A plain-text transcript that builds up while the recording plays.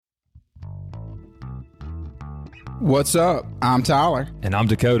What's up? I'm Tyler. And I'm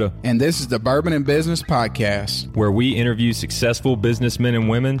Dakota. And this is the Bourbon and Business Podcast, where we interview successful businessmen and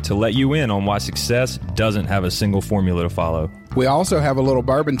women to let you in on why success doesn't have a single formula to follow. We also have a little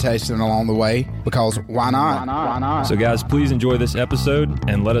bourbon tasting along the way, because why not? Why not? So guys, please enjoy this episode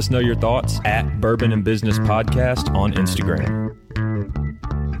and let us know your thoughts at Bourbon and Business Podcast on Instagram.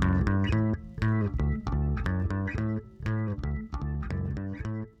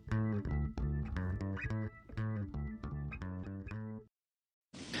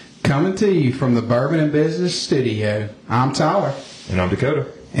 Coming to you from the Bourbon and Business Studio, I'm Tyler. And I'm Dakota.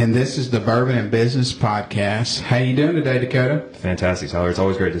 And this is the Bourbon and Business Podcast. How you doing today, Dakota? Fantastic, Tyler. It's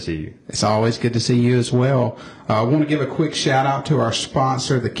always great to see you. It's always good to see you as well. I want to give a quick shout out to our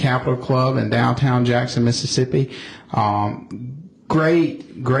sponsor, the Capitol Club in downtown Jackson, Mississippi. Great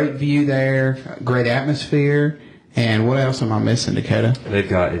view there, great atmosphere. And what else am I missing, Dakota? They've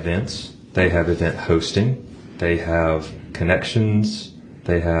got events. They have event hosting. They have connections.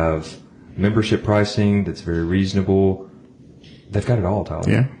 They have membership pricing that's very reasonable. They've got it all, Tyler.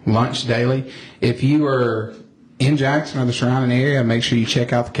 Yeah, lunch daily. If you are in Jackson or the surrounding area, make sure you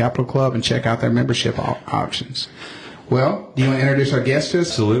check out the Capitol Club and check out their membership options. Well, do you want to introduce our guest to us?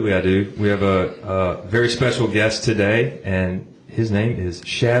 Absolutely, I do. We have a very special guest today, and his name is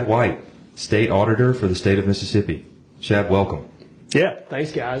Shad White, State Auditor for the state of Mississippi. Shad, welcome. Yeah,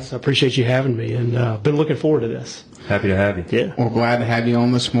 thanks, guys. I appreciate you having me, and been looking forward to this. Happy to have you. Yeah. We're glad to have you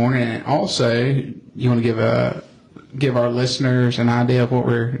on this morning. And also, you want to give our listeners an idea of what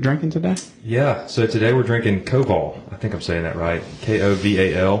we're drinking today? Yeah, so today we're drinking Koval. I think I'm saying that right.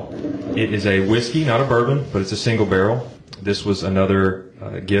 Koval. It is a whiskey, not a bourbon, but it's a single barrel. This was another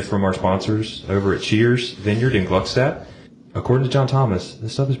gift from our sponsors over at Cheers Vineyard in Gluckstadt. According to John Thomas,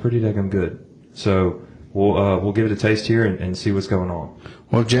 this stuff is pretty daggum good. So we'll give it a taste here and see what's going on.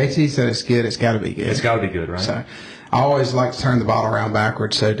 Well, if JT said it's good, it's got to be good. It's got to be good, right? So I always like to turn the bottle around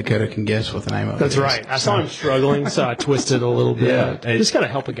backwards so Dakota can guess what the name of it That's is. right. I saw him struggling, so I twisted a little bit. Yeah. Just got to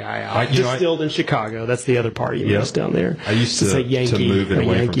help a guy out. Distilled in Chicago. That's the other part you missed down there. I used to move it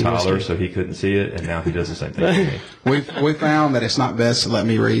away from Tyler whiskey. so he couldn't see it, and now he does the same thing to me. We found that it's not best to let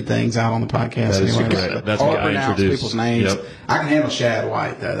me read things out on the podcast. That is anyway. correct. That's or why I pronounce introduced people's names. Yep. I can handle Shad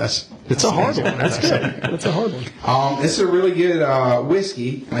White, though. It's a hard one. That's good. That's a hard one. It's a really good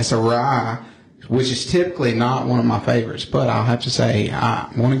whiskey. It's a rye, which is typically not one of my favorites, but I'll have to say I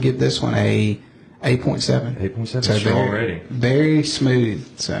want to give this one a 8.7. 8.7, strong rating. Very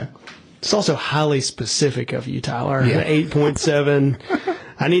smooth. So It's also highly specific of you, Tyler. Yeah. 8.7.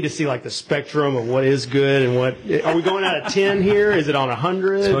 I need to see like the spectrum of what is good and what. Are we going out of 10 here? Is it on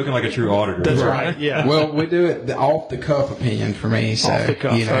 100? Spoken like a true auditor. That's right. Yeah. well, we do it the off the cuff opinion for me. So Off the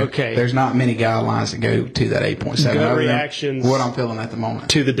cuff, okay. There's not many guidelines that go to that 8.7. Good other than reactions. What I'm feeling at the moment.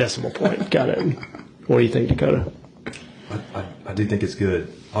 To the decimal point. Got it. What do you think, Dakota? I do think it's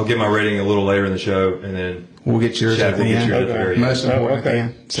good. I'll get my rating a little later in the show, and then We'll get yours Shad at will the get end. yours at the very end. Most important at the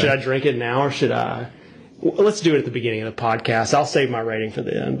end. So. Should I drink it now or should I? Well, let's do it at the beginning of the podcast. I'll save my rating for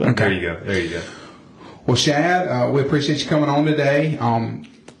the end. But There you go. Well, Shad, we appreciate you coming on today.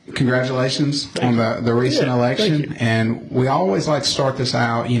 Congratulations on the recent election. And we always like to start this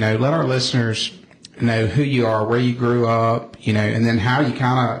out, let our listeners know who you are, where you grew up, and then how you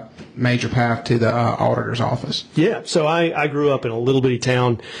kind of made your path to the auditor's office. Yeah, so I grew up in a little bitty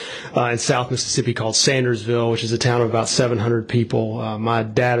town in South Mississippi called Sandersville, which is a town of about 700 people. My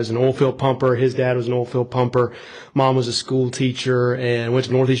dad is an oil field pumper. His dad was an oil field pumper. Mom was a school teacher and went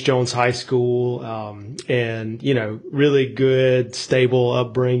to Northeast Jones High School. And, really good, stable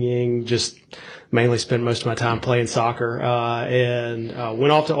upbringing, just mainly spent most of my time playing soccer. And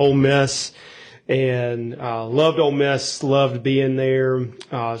went off to Ole Miss. And loved Ole Miss, loved being there,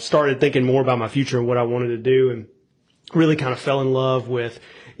 started thinking more about my future and what I wanted to do, and really kind of fell in love with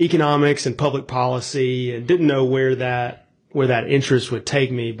economics and public policy and didn't know where that interest would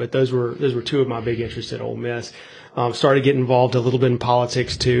take me, but those were two of my big interests at Ole Miss. Started getting involved a little bit in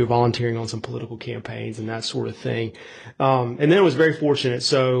politics too, volunteering on some political campaigns and that sort of thing. And then I was very fortunate.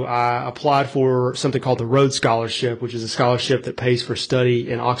 So I applied for something called the Rhodes Scholarship, which is a scholarship that pays for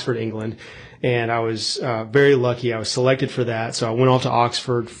study in Oxford, England. And I was very lucky. I was selected for that. So I went off to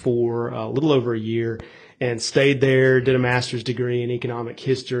Oxford for a little over a year and stayed there, did a master's degree in economic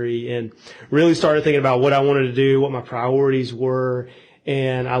history, and really started thinking about what I wanted to do, what my priorities were.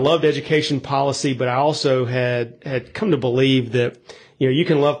 And I loved education policy, but I also had come to believe that, you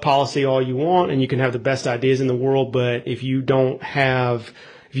can love policy all you want and you can have the best ideas in the world, but if you don't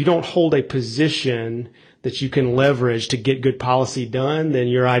hold a position that you can leverage to get good policy done, then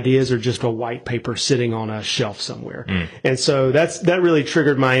your ideas are just a white paper sitting on a shelf somewhere. And so that really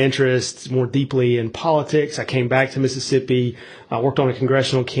triggered my interest more deeply in politics. I came back to Mississippi, worked on a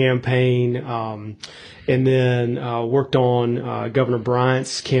congressional campaign, and then worked on Governor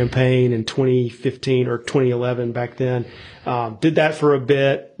Bryant's campaign in 2015 or 2011 back then. Did that for a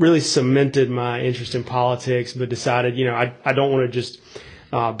bit, really cemented my interest in politics, but decided, I don't want to just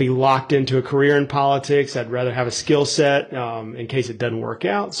be locked into a career in politics. I'd rather have a skill set in case it doesn't work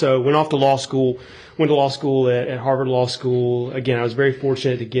out. So went off to law school, at Harvard Law School. Again, I was very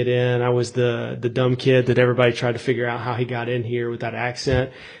fortunate to get in. I was the dumb kid that everybody tried to figure out how he got in here with that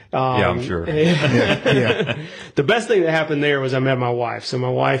accent. Yeah, I'm sure. The best thing that happened there was I met my wife. So my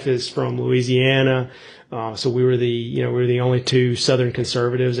wife is from Louisiana. So we were the only two Southern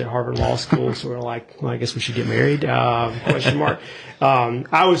conservatives at Harvard Law School. So we're like, well, I guess we should get married? Question mark.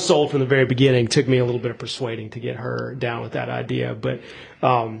 I was sold from the very beginning. Took me a little bit of persuading to get her down with that idea, but,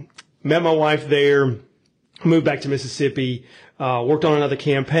 met my wife there, moved back to Mississippi, worked on another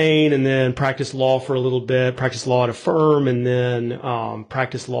campaign, and then practiced law for a little bit, practiced law at a firm, and then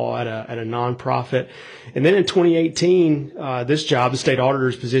practiced law at a nonprofit. And then in 2018, this job, the state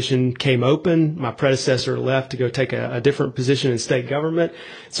auditor's position, came open. My predecessor left to go take a different position in state government.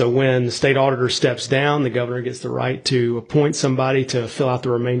 So when the state auditor steps down, the governor gets the right to appoint somebody to fill out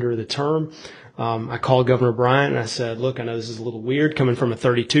the remainder of the term. I called Governor Bryant and I said, look, I know this is a little weird coming from a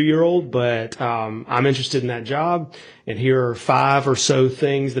 32-year-old, but I'm interested in that job. And here are 5 or so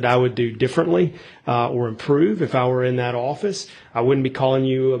things that I would do differently or improve if I were in that office. I wouldn't be calling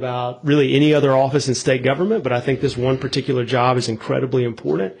you about really any other office in state government, but I think this one particular job is incredibly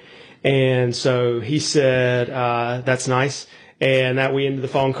important. And so he said, that's nice. And that we ended the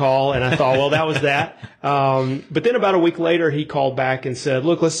phone call, and I thought, well, that was that. But then about a week later, he called back and said,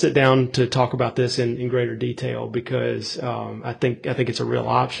 look, let's sit down to talk about this in greater detail because I think it's a real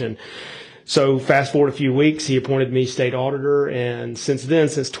option. So fast forward a few weeks, he appointed me state auditor, and since then,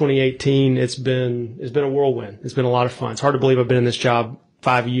 since 2018, it's been a whirlwind. It's been a lot of fun. It's hard to believe I've been in this job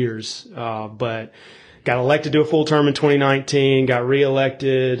 5 years, but got elected to a full term in 2019, got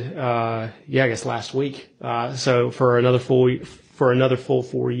reelected, I guess last week. So for another full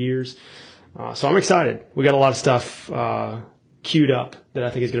 4 years. So I'm excited. We got a lot of stuff, queued up that I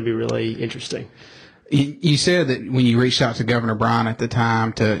think is going to be really interesting. You said that when you reached out to Governor Bryan at the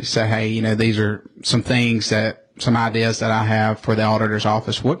time to say, hey, these are some ideas that I have for the auditor's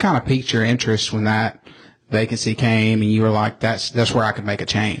office. What kind of piqued your interest when that vacancy came and you were like, that's where I could make a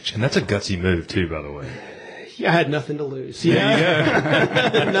change? And that's a gutsy move too, by the way. Yeah, I had nothing to lose.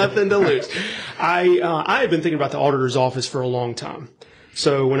 Nothing to lose. I had been thinking about the auditor's office for a long time.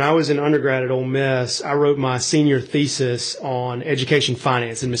 So when I was an undergrad at Ole Miss, I wrote my senior thesis on education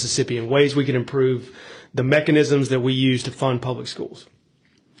finance in Mississippi and ways we could improve the mechanisms that we use to fund public schools.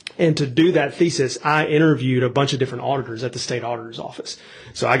 And to do that thesis, I interviewed a bunch of different auditors at the state auditor's office.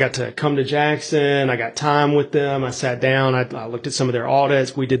 So I got to come to Jackson. I got time with them. I sat down. I looked at some of their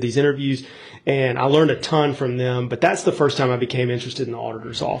audits. We did these interviews. And I learned a ton from them, but that's the first time I became interested in the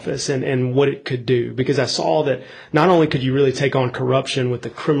auditor's office and what it could do, because I saw that not only could you really take on corruption with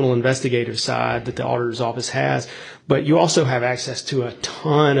the criminal investigative side that the auditor's office has, but you also have access to a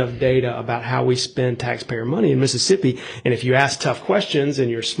ton of data about how we spend taxpayer money in Mississippi. And if you ask tough questions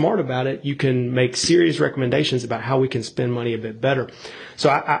and you're smart about it, you can make serious recommendations about how we can spend money a bit better. So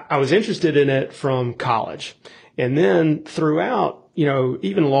I was interested in it from college. And then throughout,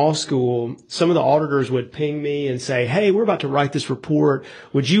 even law school, some of the auditors would ping me and say, hey, we're about to write this report.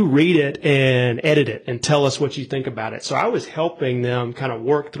 Would you read it and edit it and tell us what you think about it? So I was helping them kind of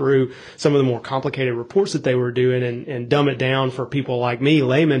work through some of the more complicated reports that they were doing and dumb it down for people like me,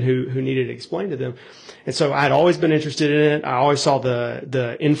 laymen, who needed it explained to them. And so I had always been interested in it. I always saw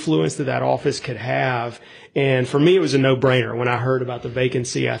the influence that office could have. And for me, it was a no-brainer. When I heard about the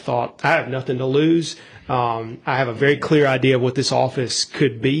vacancy, I thought, I have nothing to lose. I have a very clear idea of what this office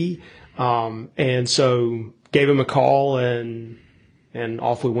could be. And so gave him a call and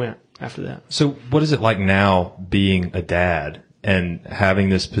off we went after that. So what is it like now being a dad and having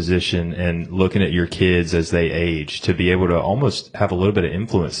this position and looking at your kids as they age to be able to almost have a little bit of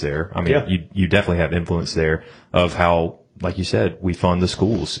influence there? I mean, you definitely have influence there of how, like you said, we fund the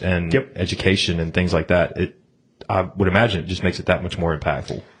schools and education and things like that. I would imagine it just makes it that much more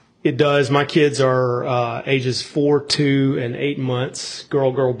impactful. It does. My kids are ages 4, 2, and 8 months,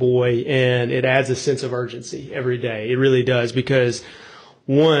 girl, boy, and it adds a sense of urgency every day. It really does, because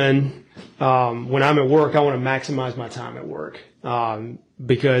one, when I'm at work, I want to maximize my time at work,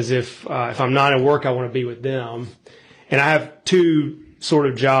 because if I'm not at work, I want to be with them. And I have two sort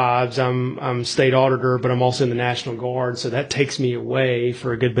of jobs. I'm state auditor, but I'm also in the National Guard, so that takes me away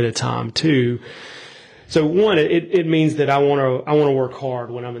for a good bit of time too. So one, it means that I want to work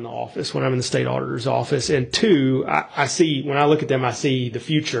hard when I'm in the office, when I'm in the state auditor's office. And two, I see, when I look at them, I see the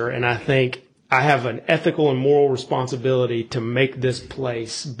future, and I think I have an ethical and moral responsibility to make this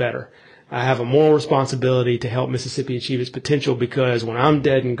place better. I have a moral responsibility to help Mississippi achieve its potential, because when I'm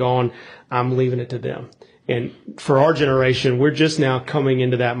dead and gone, I'm leaving it to them. And for our generation, we're just now coming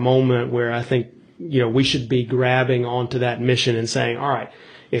into that moment where I think, we should be grabbing onto that mission and saying, all right,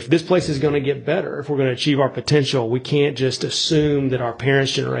 if this place is going to get better, if we're going to achieve our potential, we can't just assume that our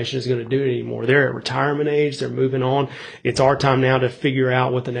parents' generation is going to do it anymore. They're at retirement age. They're moving on. It's our time now to figure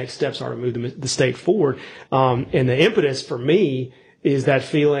out what the next steps are to move the state forward. And the impetus for me is that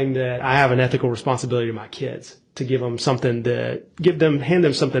feeling that I have an ethical responsibility to my kids to give them something hand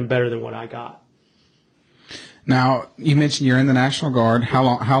them something better than what I got. Now, you mentioned you're in the National Guard. How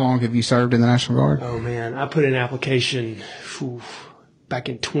long have you served in the National Guard? Oh man, I put in an application back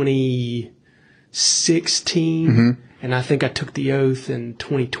in 2016, and I think I took the oath in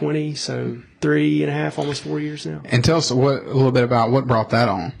 2020, so 3.5, almost 4 years now. And tell us a little bit about what brought that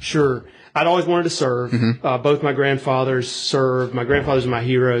on. Sure. I'd always wanted to serve. Both my grandfathers served. My grandfathers are my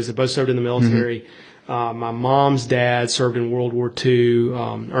heroes. They both served in the military. My mom's dad served in World War II,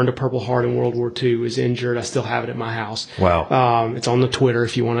 earned a Purple Heart in World War II, was injured. I still have it at my house. Wow. It's on the Twitter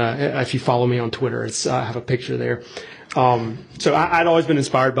if you follow me on Twitter. I have a picture there. So I'd always been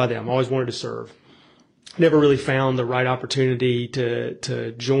inspired by them. Always wanted to serve. Never really found the right opportunity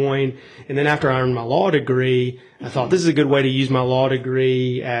to join. And then after I earned my law degree, I thought this is a good way to use my law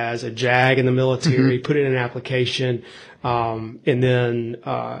degree as a JAG in the military, put in an application, and then,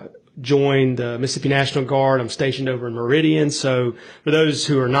 joined the Mississippi National Guard. I'm stationed over in Meridian. So for those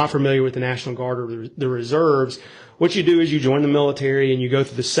who are not familiar with the National Guard or the reserves, what you do is you join the military and you go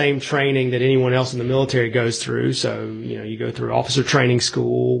through the same training that anyone else in the military goes through. So, you go through officer training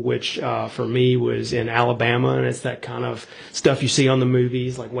school, which, for me was in Alabama. And it's that kind of stuff you see on the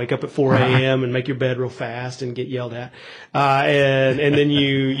movies, like wake up at 4 a.m. and make your bed real fast and get yelled at. And then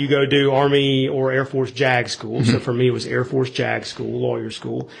you go do Army or Air Force JAG school. So for me, it was Air Force JAG school, lawyer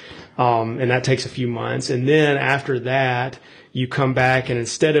school. And that takes a few months. And then after that, you come back, and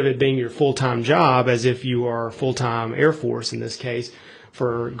instead of it being your full-time job, as if you are full-time Air Force in this case,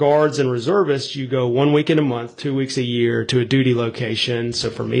 for guards and reservists, you go 1 week in a month, 2 weeks a year to a duty location. So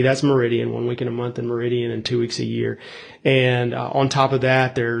for me, that's Meridian, 1 week in a month in Meridian and 2 weeks a year. And on top of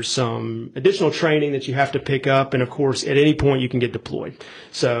that, there's some additional training that you have to pick up. And of course, at any point you can get deployed.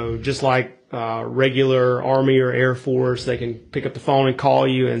 So just like regular Army or Air Force, they can pick up the phone and call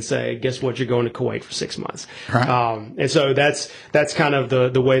you and say, guess what, you're going to Kuwait for 6 months. Right. And so that's kind of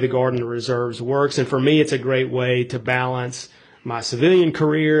the way the Guard and the Reserves works. And for me, it's a great way to balance my civilian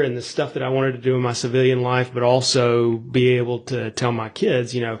career and the stuff that I wanted to do in my civilian life, but also be able to tell my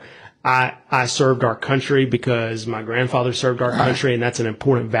kids, I served our country because my grandfather served our country, and that's an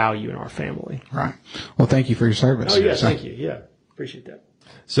important value in our family. Right. Well, thank you for your service. Oh, yeah, thank you. Yeah, appreciate that.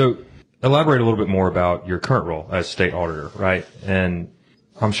 So elaborate a little bit more about your current role as state auditor, right? And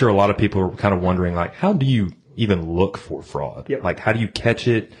I'm sure a lot of people are kind of wondering, like, how do you even look for fraud? Yep. Like, how do you catch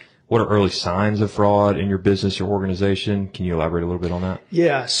it? What are early signs of fraud in your business or organization? Can you elaborate a little bit on that?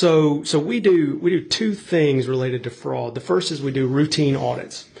 Yeah. So we do two things related to fraud. The first is we do routine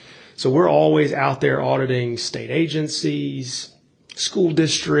audits. So we're always out there auditing state agencies, school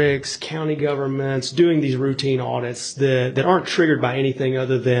districts, county governments, doing these routine audits that aren't triggered by anything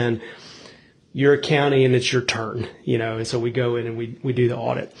other than you're a county and it's your turn, and so we go in and we do the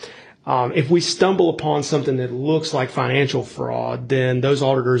audit. If we stumble upon something that looks like financial fraud, then those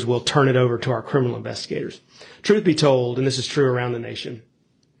auditors will turn it over to our criminal investigators. Truth be told, and this is true around the nation,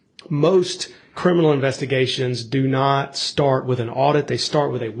 most criminal investigations do not start with an audit. They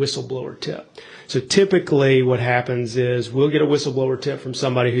start with a whistleblower tip. So typically what happens is we'll get a whistleblower tip from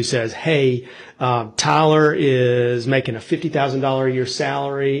somebody who says, hey, Tyler is making a $50,000 a year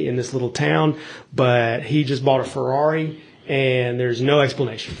salary in this little town, but he just bought a Ferrari. And there's no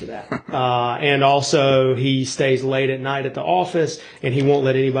explanation for that. And also he stays late at night at the office and he won't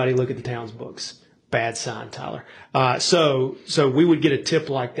let anybody look at the town's books. Bad sign, Tyler. So we would get a tip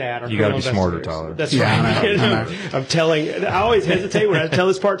like that. You got to be smarter, Tyler. That's right. I always hesitate when I tell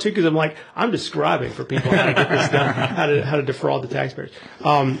this part too, because I'm like, I'm describing for people how to get this done, how to defraud the taxpayers.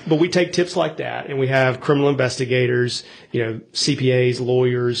 But we take tips like that, and we have criminal investigators, CPAs,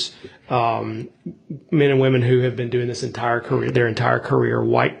 lawyers, men and women who have been doing this their entire career,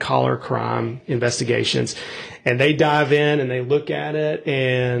 white collar crime investigations. And they dive in and they look at it,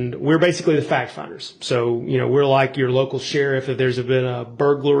 and we're basically the fact finders. So, we're like your local sheriff if there's been a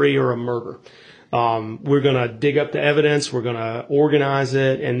burglary or a murder. We're going to dig up the evidence. We're going to organize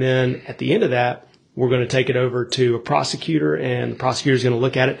it. And then at the end of that, we're going to take it over to a prosecutor, and the prosecutor is going to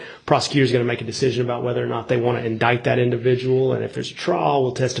look at it. Prosecutor is going to make a decision about whether or not they want to indict that individual. And if there's a trial,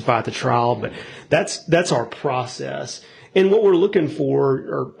 we'll testify at the trial. But that's our process. And what we're looking for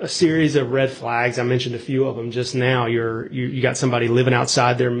are a series of red flags. I mentioned a few of them just now. You got somebody living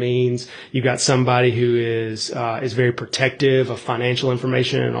outside their means. You got somebody who is very protective of financial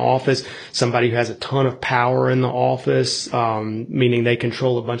information in an office. Somebody who has a ton of power in the office, meaning they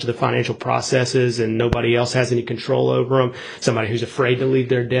control a bunch of the financial processes and nobody else has any control over them. Somebody who's afraid to leave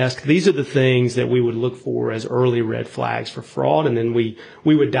their desk. These are the things that we would look for as early red flags for fraud. And then we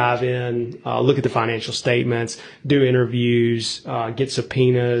would dive in, look at the financial statements, do interviews, get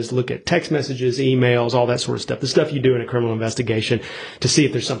subpoenas, look at text messages, emails, all that sort of stuff. The stuff you do in a criminal investigation to see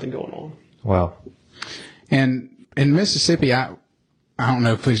if there's something going on. Wow. And in Mississippi, I don't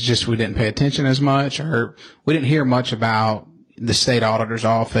know if it's just we didn't pay attention as much, or we didn't hear much about the state auditor's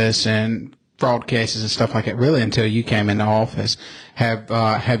office and fraud cases and stuff like that really until you came into office.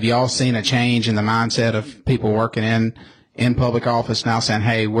 Have y'all seen a change in the mindset of people working in public office now saying,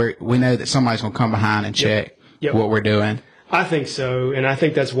 hey, we know that somebody's going to come behind and check what we're doing? I think so, and I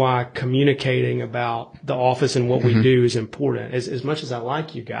think that's why communicating about the office and what we do is important. As much as I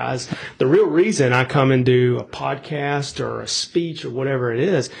like you guys, the real reason I come and do a podcast or a speech or whatever it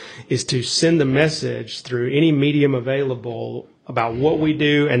is to send the message through any medium available about what we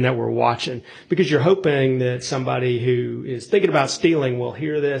do and that we're watching. Because you're hoping that somebody who is thinking about stealing will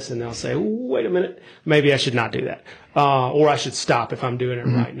hear this and they'll say, wait a minute, maybe I should not do that. Or I should stop if I'm doing it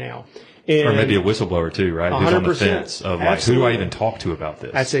right now. Or maybe a whistleblower too, right? 100%. Who's on the fence of like, who do I even talk to about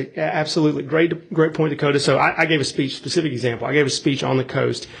this? That's it. Absolutely. Great point, Dakota. So I gave a speech, specific example. I gave a speech on the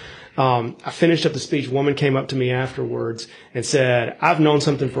coast. I finished up the speech. A woman came up to me afterwards and said, I've known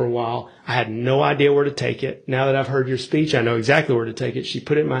something for a while. I had no idea where to take it. Now that I've heard your speech, I know exactly where to take it. She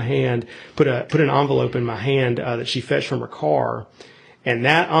put it in my hand, put an envelope in my hand that she fetched from her car. And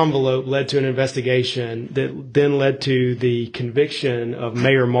that envelope led to an investigation that then led to the conviction of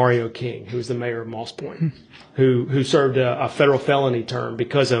Mayor Mario King, who was the mayor of Moss Point, who served a federal felony term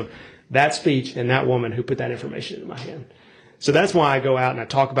because of that speech and that woman who put that information in my hand. So that's why I go out and I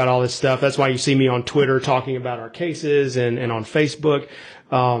talk about all this stuff. That's why you see me on Twitter talking about our cases and on Facebook.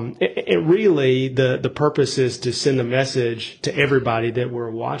 It really, the purpose is to send the message to everybody that we're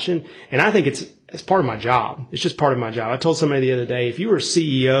watching. And I think it's part of my job. It's just part of my job. I told somebody the other day, if you were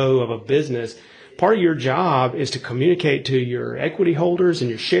CEO of a business, part of your job is to communicate to your equity holders and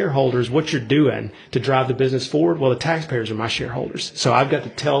your shareholders what you're doing to drive the business forward. Well, the taxpayers are my shareholders. So I've got to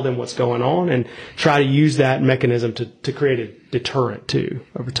tell them what's going on and try to use that mechanism to create a deterrent too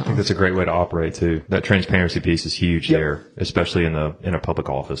over time. I think that's a great way to operate too. That transparency piece is huge there, especially in a public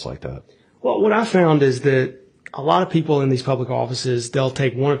office like that. Well, what I found is that a lot of people in these public offices, they'll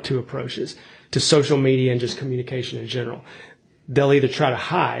take one of two approaches to social media and just communication in general. They'll either try to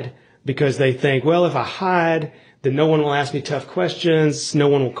hide because they think, well, if I hide, then no one will ask me tough questions. No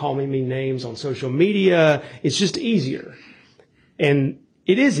one will call me mean names on social media. It's just easier. And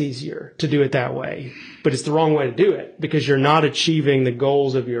it is easier to do it that way, but it's the wrong way to do it because you're not achieving the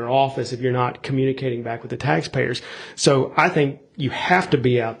goals of your office if you're not communicating back with the taxpayers. So I think you have to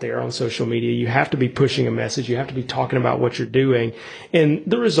be out there on social media. You have to be pushing a message. You have to be talking about what you're doing. And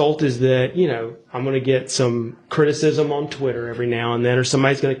the result is that, I'm going to get some criticism on Twitter every now and then, or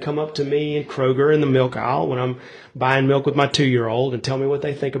somebody's going to come up to me in Kroger in the milk aisle when I'm buying milk with my 2-year-old and tell me what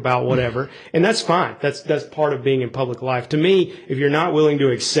they think about whatever. And that's fine. That's part of being in public life. To me, if you're not willing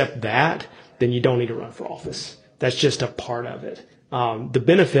to accept that, then you don't need to run for office. That's just a part of it. The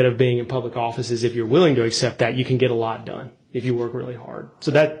benefit of being in public office is if you're willing to accept that, you can get a lot done if you work really hard.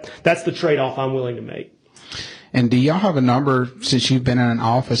 So that's the trade-off I'm willing to make. And do y'all have a number since you've been in an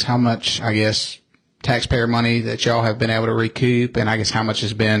office, how much, I guess, taxpayer money that y'all have been able to recoup, and I guess how much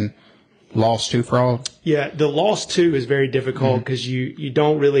has been lost to fraud? Yeah, the loss to is very difficult because you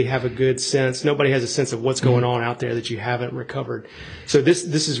don't really have a good sense. Nobody has a sense of what's going on out there that you haven't recovered. So this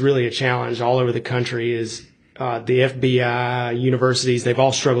is really a challenge all over the country. Is the FBI, universities, they've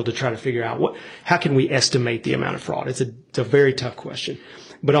all struggled to try to figure out how can we estimate the amount of fraud. It's a very tough question.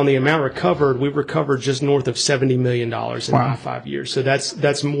 But on the amount recovered, we've recovered just north of $70 million in about 5 years. So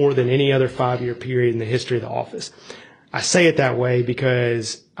that's more than any other 5-year period in the history of the office. I say it that way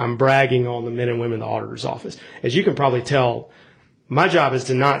because I'm bragging on the men and women in the auditor's office. As you can probably tell, My job is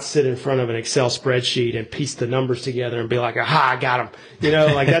to not sit in front of an Excel spreadsheet and piece the numbers together and be like, aha, I got them. You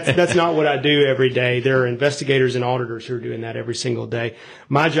know, like that's not what I do every day. There are investigators and auditors who are doing that every single day.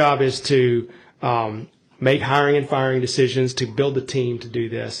 My job is to make hiring and firing decisions, to build a team to do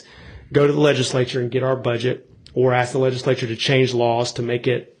this, go to the legislature and get our budget, or ask the legislature to change laws to make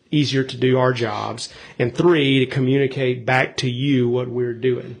it easier to do our jobs. And 3, to communicate back to you what we're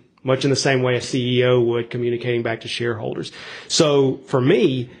doing, much in the same way a CEO would, communicating back to shareholders. So for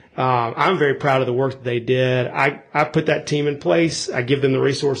me, I'm very proud of the work that they did. I put that team in place. I give them the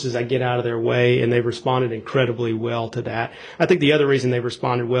resources. I get out of their way, and they've responded incredibly well to that. I think the other reason they've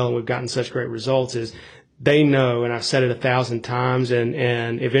responded well and we've gotten such great results is they know, and I've said it 1,000 times,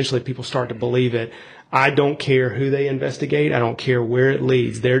 and eventually people start to believe it. I don't care who they investigate. I don't care where it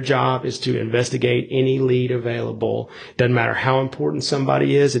leads. Their job is to investigate any lead available. Doesn't matter how important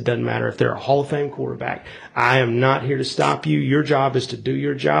somebody is. It doesn't matter if they're a Hall of Fame quarterback. I am not here to stop you. Your job is to do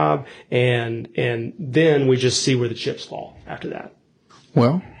your job, and then we just see where the chips fall after that.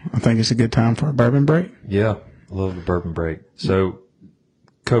 Well, I think it's a good time for a bourbon break. Yeah, I love the bourbon break. So,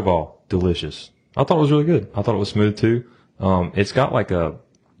 Koval, delicious. I thought it was really good. I thought it was smooth too. It's got like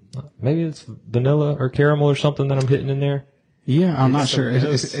maybe it's vanilla or caramel or something that I'm hitting in there. Yeah, I'm not sure.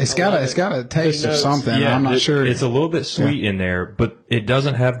 It's got a taste of something. Yeah, I'm not sure. It's a little bit sweet in there, but it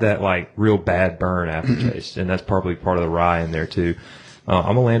doesn't have that like real bad burn aftertaste, and that's probably part of the rye in there too. I'm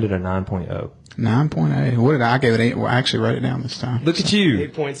gonna land it at 9.0. 9.8. What did I give it? 8. Well, I actually wrote it down this time. Look at you.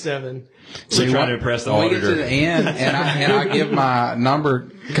 8.7. So you're trying to impress the when auditor. we get to the end, and I give my number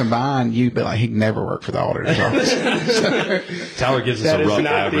combined, you'd be like, he never worked for the auditor's office. Tyler gives us That a is rough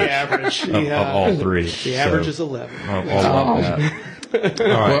not average, the average. of all 3. The average is 11. All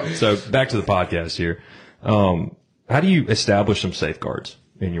right. So back to the podcast here. How do you establish some safeguards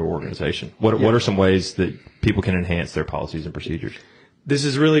in your organization? What are some ways that people can enhance their policies and procedures? This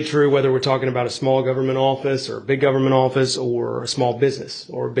is really true whether we're talking about a small government office or a big government office or a small business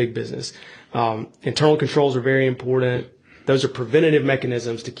or a big business. Internal controls are very important. Those are preventative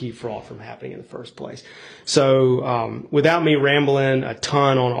mechanisms to keep fraud from happening in the first place. So without me rambling a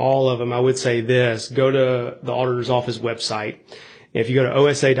ton on all of them, I would say this. Go to the auditor's office website. If you go to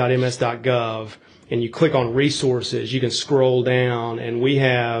osa.ms.gov and you click on resources, you can scroll down, and we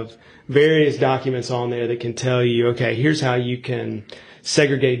have various documents on there that can tell you, okay, here's how you can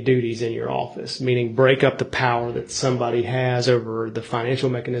segregate duties in your office, meaning break up the power that somebody has over the financial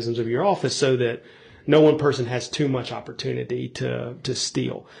mechanisms of your office so that no one person has too much opportunity to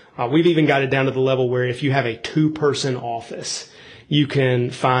steal. We've even got it down to the level where if you have a 2-person office, you can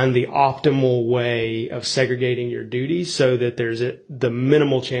find the optimal way of segregating your duties so that there's the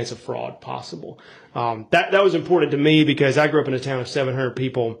minimal chance of fraud possible. That was important to me because I grew up in a town of 700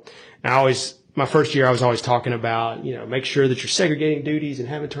 people. And my first year, I was always talking about, make sure that you're segregating duties and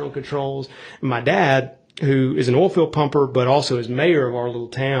have internal controls. And my dad, who is an oil field pumper, but also is mayor of our little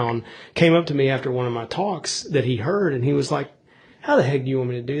town, came up to me after one of my talks that he heard, and he was like, how the heck do you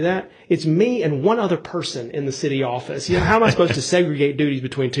want me to do that? It's me and one other person in the city office. How am I supposed to segregate duties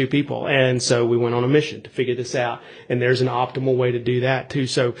between 2 people? And so we went on a mission to figure this out. And there's an optimal way to do that too.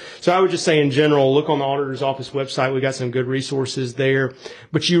 So I would just say in general, look on the auditor's office website. We got some good resources there.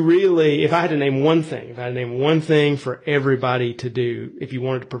 But you really, if I had to name one thing for everybody to do, if you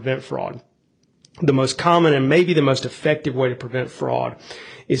wanted to prevent fraud, the most common and maybe the most effective way to prevent fraud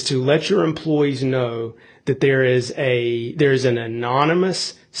is to let your employees know that there is an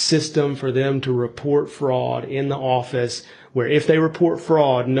anonymous system for them to report fraud in the office, where if they report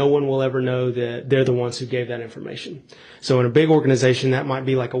fraud, no one will ever know that they're the ones who gave that information. So in a big organization, that might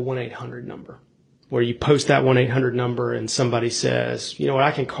be like a 1-800 number, where you post that 1-800 number and somebody says, you know what,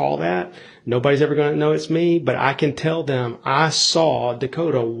 I can call that. Nobody's ever going to know it's me, but I can tell them I saw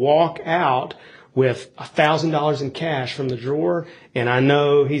Dakota walk out with $1,000 in cash from the drawer, and I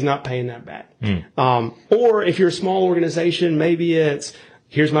know he's not paying that back. Or if you're a small organization, maybe it's,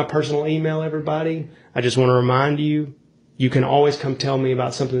 here's my personal email, everybody. I just want to remind you, you can always come tell me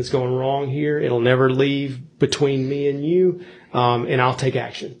about something that's going wrong here. It'll never leave between me and you, and I'll take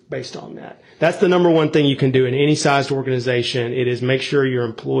action based on that. That's the number one thing you can do in any sized organization. It is make sure your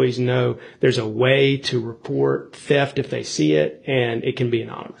employees know there's a way to report theft if they see it, and it can be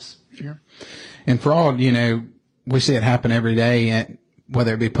anonymous. Sure. And fraud, we see it happen every day,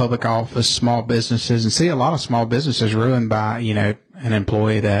 whether it be public office, small businesses, and see a lot of small businesses ruined by, an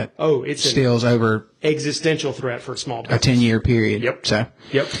employee that steals over existential threat for a small business. A 10-year period. Yep. So.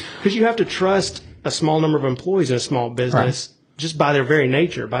 Yep. Because you have to trust a small number of employees in a small business. Right. Just by its very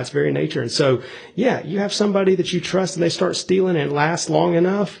nature. And so, you have somebody that you trust and they start stealing and it lasts long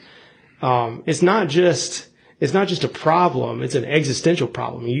enough. It's not just it's not just a problem; it's an existential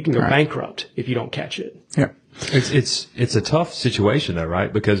problem. You can go bankrupt if you don't catch it. Yeah, it's a tough situation though,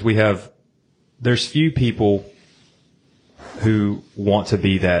 right? Because there's few people who want to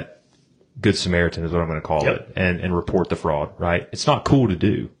be that good Samaritan, is what I'm going to call it, and report the fraud, right? It's not cool to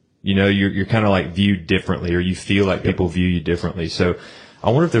do. You know, you're kind of like viewed differently, or you feel like people view you differently. So I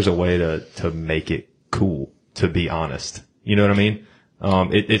wonder if there's a way to make it cool to be honest. You know what I mean?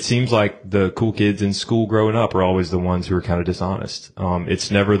 It seems like the cool kids in school growing up are always the ones who are kind of dishonest. It's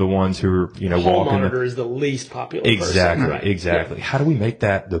never the ones who are, Hall monitor is the least popular Exactly, person. Right. Exactly. Yeah. How do we make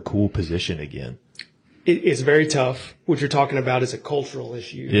that the cool position again? It's very tough. What you're talking about is a cultural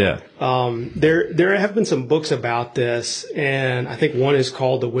issue. Yeah. There have been some books about this, and I think one is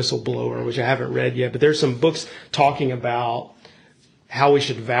called The Whistleblower, which I haven't read yet, but there's some books talking about how we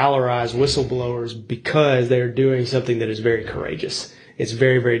should valorize whistleblowers because they're doing something that is very courageous. It's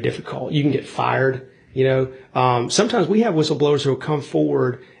very, very difficult. You can get fired, sometimes we have whistleblowers who will come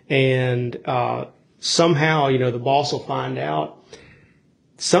forward and, somehow, the boss will find out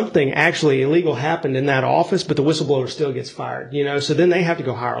something actually illegal happened in that office, but the whistleblower still gets fired, so then they have to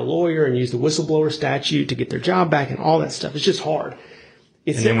go hire a lawyer and use the whistleblower statute to get their job back and all that stuff. It's just hard.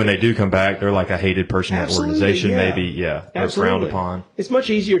 And then when they do come back, they're like a hated person in that organization, maybe, they're frowned upon. It's much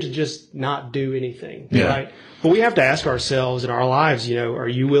easier to just not do anything, yeah. right? But we have to ask ourselves in our lives, are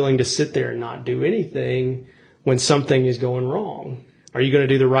you willing to sit there and not do anything when something is going wrong? Are you going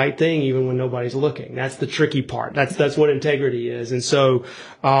to do the right thing even when nobody's looking? That's the tricky part. That's what integrity is. And so,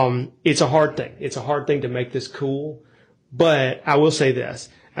 it's a hard thing. It's a hard thing to make this cool. But I will say this.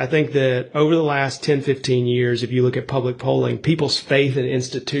 I think that over the last 10, 15 years, if you look at public polling, people's faith in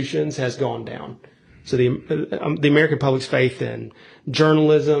institutions has gone down. So the American public's faith in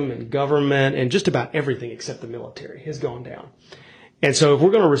journalism and government and just about everything except the military has gone down. And so if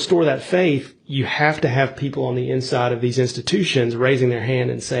we're going to restore that faith, you have to have people on the inside of these institutions raising their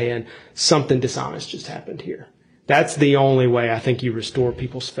hand and saying something dishonest just happened here. That's the only way I think you restore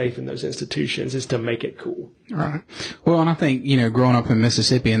people's faith in those institutions is to make it cool. Right. Well, and I think, growing up in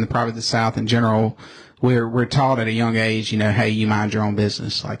Mississippi and probably the South in general, we're taught at a young age, hey, you mind your own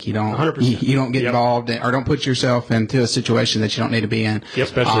business. Like you don't 100%. You don't get involved or don't put yourself into a situation that you don't need to be in. Yep.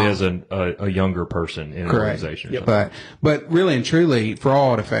 Especially as a younger person in an organization. Yep. But really and truly,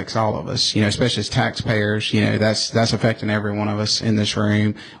 fraud affects all of us. Especially as taxpayers. That's affecting every one of us in this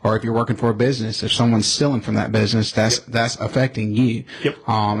room. Or if you're working for a business, if someone's stealing from that business, that's affecting you. Yep.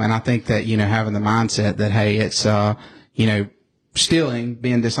 And I think that having the mindset that hey, it's stealing,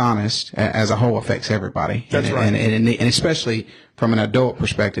 being dishonest as a whole affects everybody. That's right. And especially from an adult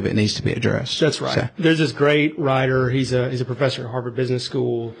perspective, it needs to be addressed. That's right. So. There's this great writer. He's a professor at Harvard Business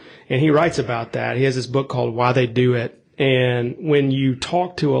School, and he writes about that. He has this book called Why They Do It. And when you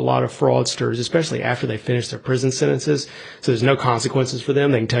talk to a lot of fraudsters, especially after they finish their prison sentences, so there's no consequences for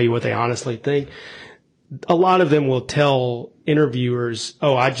them, they can tell you what they honestly think. A lot of them will tell interviewers,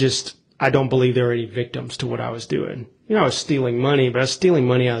 I don't believe there are any victims to what I was doing. I was stealing money, but I was stealing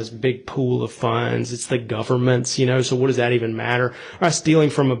money out of this big pool of funds. It's the government's, so what does that even matter? Or I was stealing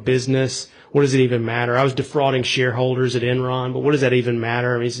from a business. What does it even matter? I was defrauding shareholders at Enron, but what does that even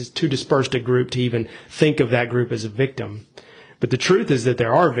matter? I mean, it's just too dispersed a group to even think of that group as a victim. But the truth is that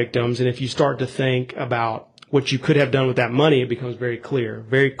there are victims, and if you start to think about what you could have done with that money, it becomes very clear.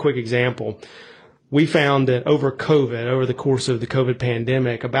 Very quick example. We found that over the course of the COVID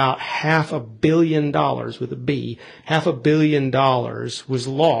pandemic, about $500 million with a B, $500 million was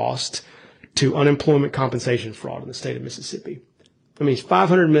lost to unemployment compensation fraud in the state of Mississippi. I mean,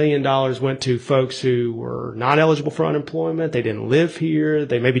 $500 million went to folks who were not eligible for unemployment. They didn't live here.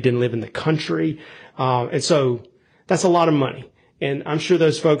 They maybe didn't live in the country. And so that's a lot of money. And I'm sure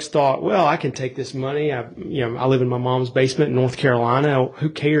those folks thought, well, I can take this money. I live in my mom's basement in North Carolina. Who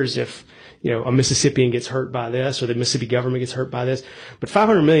cares if, a Mississippian gets hurt by this or the Mississippi government gets hurt by this? But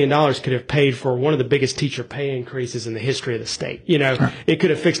 $500 million could have paid for one of the biggest teacher pay increases in the history of the state. It could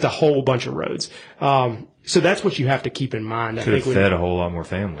have fixed a whole bunch of roads. So that's what you have to keep in mind. Could have fed a whole lot more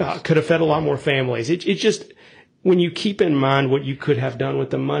families. Could have fed a lot more families. It just, when you keep in mind what you could have done with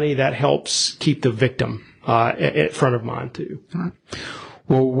the money, that helps keep the victim at front of mind too. All right.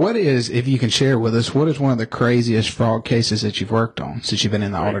 Well, if you can share with us, what is one of the craziest fraud cases that you've worked on since you've been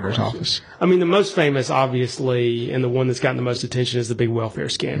in the auditor's office? I mean, the most famous, obviously, and the one that's gotten the most attention is the big welfare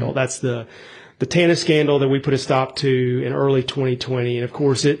scandal. Mm-hmm. That's the TANF scandal that we put a stop to in early 2020. And of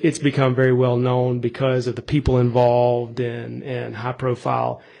course, it's become very well known because of the people involved and high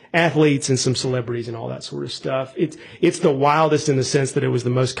profile athletes and some celebrities and all that sort of stuff. It's the wildest in the sense that it was the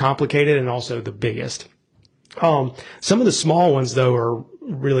most complicated and also the biggest. Some of the small ones, though, are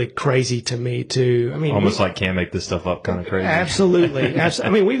really crazy to me too. I mean, almost like can't make this stuff up kind of crazy. Absolutely. I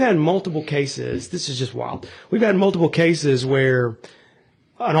mean, we've had multiple cases. This is just wild. We've had multiple cases where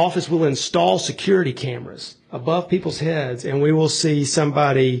an office will install security cameras above people's heads, and we will see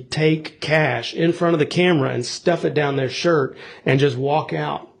somebody take cash in front of the camera and stuff it down their shirt and just walk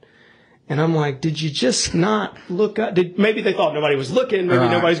out. And I'm like, did you just not look up? Maybe they thought nobody was looking. Maybe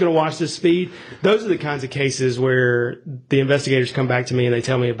nobody's going to watch this speed. Those are the kinds of cases where the investigators come back to me and they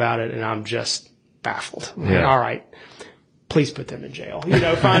tell me about it, and I'm just baffled. Yeah. Like, all right, please put them in jail.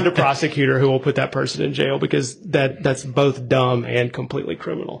 Find a prosecutor who will put that person in jail, because that's both dumb and completely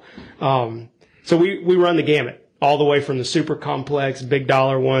criminal. So we run the gamut, all the way from the super complex, big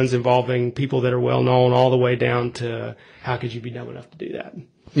dollar ones involving people that are well known, all the way down to how could you be dumb enough to do that?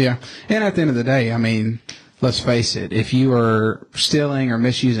 Yeah. And at the end of the day, I mean, let's face it, if you are stealing or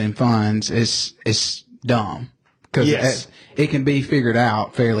misusing funds, it's dumb. Because yes. it can be figured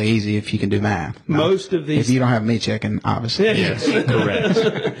out fairly easy if you can do math. Most of these... If you don't have me checking, obviously. Yes,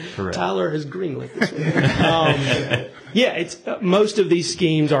 correct. Tyler has greenlit this one. Most of these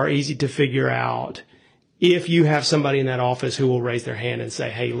schemes are easy to figure out if you have somebody in that office who will raise their hand and say,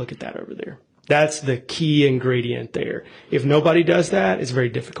 hey, look at that over there. That's the key ingredient there. If nobody does that, it's very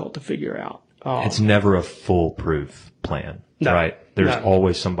difficult to figure out. It's never a foolproof plan, right? There's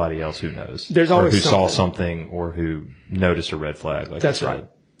always somebody else who knows. There's always who something. Saw something or who noticed a red flag. Like that's right.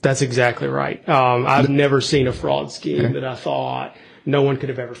 That's exactly right. I've never seen a fraud scheme that I thought no one could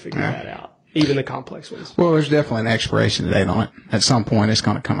have ever figured that out, even the complex ones. Well, there's definitely an expiration date on it. At some point, it's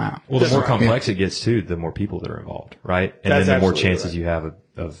going to come out. Well, the more complex it gets, too, the more people that are involved, right? And then the more chances you have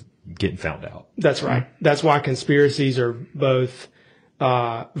of getting found out. That's right. That's why conspiracies are both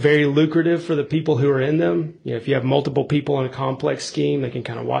very lucrative for the people who are in them. If you have multiple people in a complex scheme, they can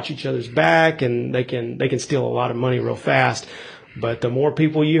kind of watch each other's back, and they can steal a lot of money real fast. But the more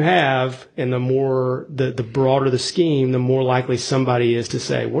people you have, and the more the broader the scheme, the more likely somebody is to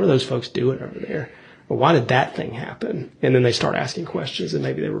say, "What are those folks doing over there? Or why did that thing happen?" And then they start asking questions, and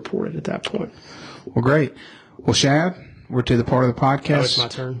maybe they report it at that point. Well, great. Well, Shad, we're to the part of the podcast it's my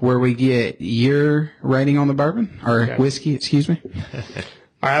turn. Where we get your rating on the bourbon or whiskey, excuse me.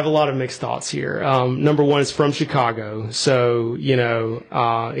 I have a lot of mixed thoughts here. Number one, it's from Chicago. So,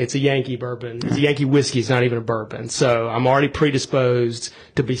 it's a Yankee bourbon. It's a Yankee whiskey. It's not even a bourbon. So I'm already predisposed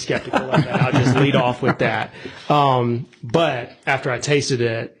to be skeptical of that. I'll just lead off with that. But after I tasted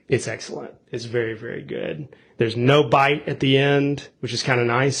it, it's excellent. It's very, very good. There's no bite at the end, which is kind of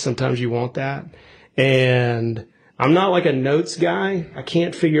nice. Sometimes you want that. And I'm not like a notes guy. I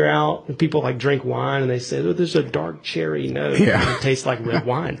can't figure out when people like drink wine and they say, "Oh, there's a dark cherry note." Yeah. It tastes like red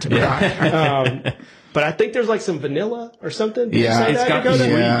wine to me. But I think there's like some vanilla or something. Did Yeah. you say It's that? got sweet,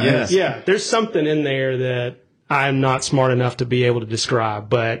 yes. Yeah. There's something in there that I'm not smart enough to be able to describe,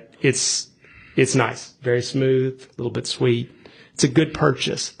 but it's nice. Very smooth, a little bit sweet. It's a good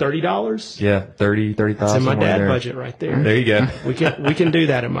purchase. $30? Yeah, 30,000. It's in my dad there. budget right there. There you go. We can do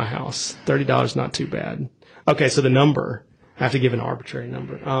that in my house. $30 not too bad. Okay, so the number, I have to give an arbitrary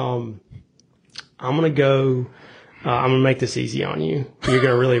number. I'm going to go, I'm going to make this easy on you. You're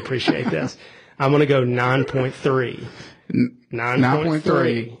going to really appreciate this. I'm going to go 9.3.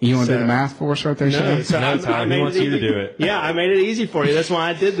 9.3. You want to do the math for us right there, Shad? No time. He wants you to do it. Yeah, I made it easy for you. That's why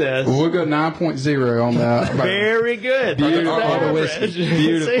I did this. Well, we'll go 9.0 on the. Very good. Beautiful.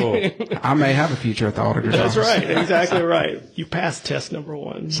 I may have a future at the auditor's That's office. right. Exactly right. You passed test number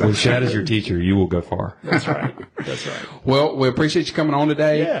one. When Shad is your teacher, you will go far. That's right. That's right. Well, we appreciate you coming on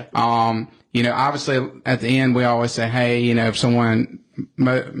today. Yeah. Obviously at the end we always say, hey, if someone,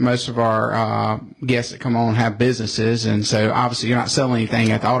 most of our guests that come on have businesses, and so obviously you're not selling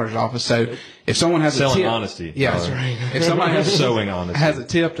anything at the auditor's office. So if someone has Selling a tip, honesty. yeah, that's right. If somebody Sowing honesty. has a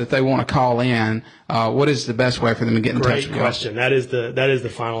tip that they want to call in, what is the best way for them to get in touch Great with you? question. That is the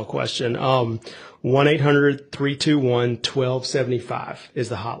final question. 1-800-321-1275 is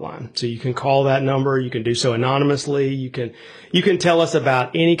the hotline. So you can call that number. You can do so anonymously. You can tell us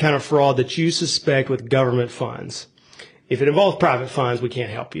about any kind of fraud that you suspect with government funds. If it involves private funds, we can't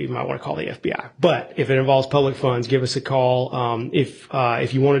help you. You might want to call the FBI. But if it involves public funds, give us a call.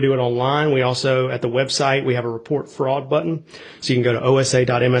 If you want to do it online, we also, at the website, we have a report fraud button. So you can go to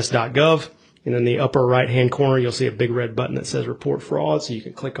osa.ms.gov, and in the upper right-hand corner, you'll see a big red button that says report fraud. So you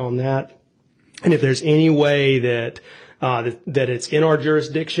can click on that. And if there's any way that it's in our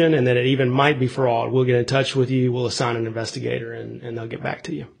jurisdiction and that it even might be fraud, we'll get in touch with you. We'll assign an investigator, and they'll get back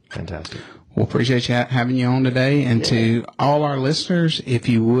to you. Fantastic. Well, appreciate you having you on today. And to all our listeners, if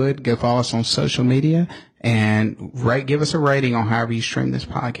you would, go follow us on social media and give us a rating on however you stream this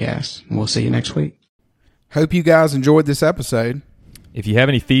podcast. And we'll see you next week. Hope you guys enjoyed this episode. If you have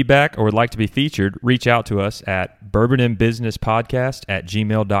any feedback or would like to be featured, reach out to us at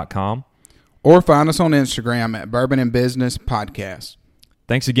bourbonandbusinesspodcast@gmail.com. Or find us on Instagram at Bourbon and Business Podcast.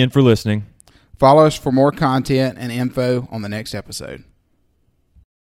 Thanks again for listening. Follow us for more content and info on the next episode.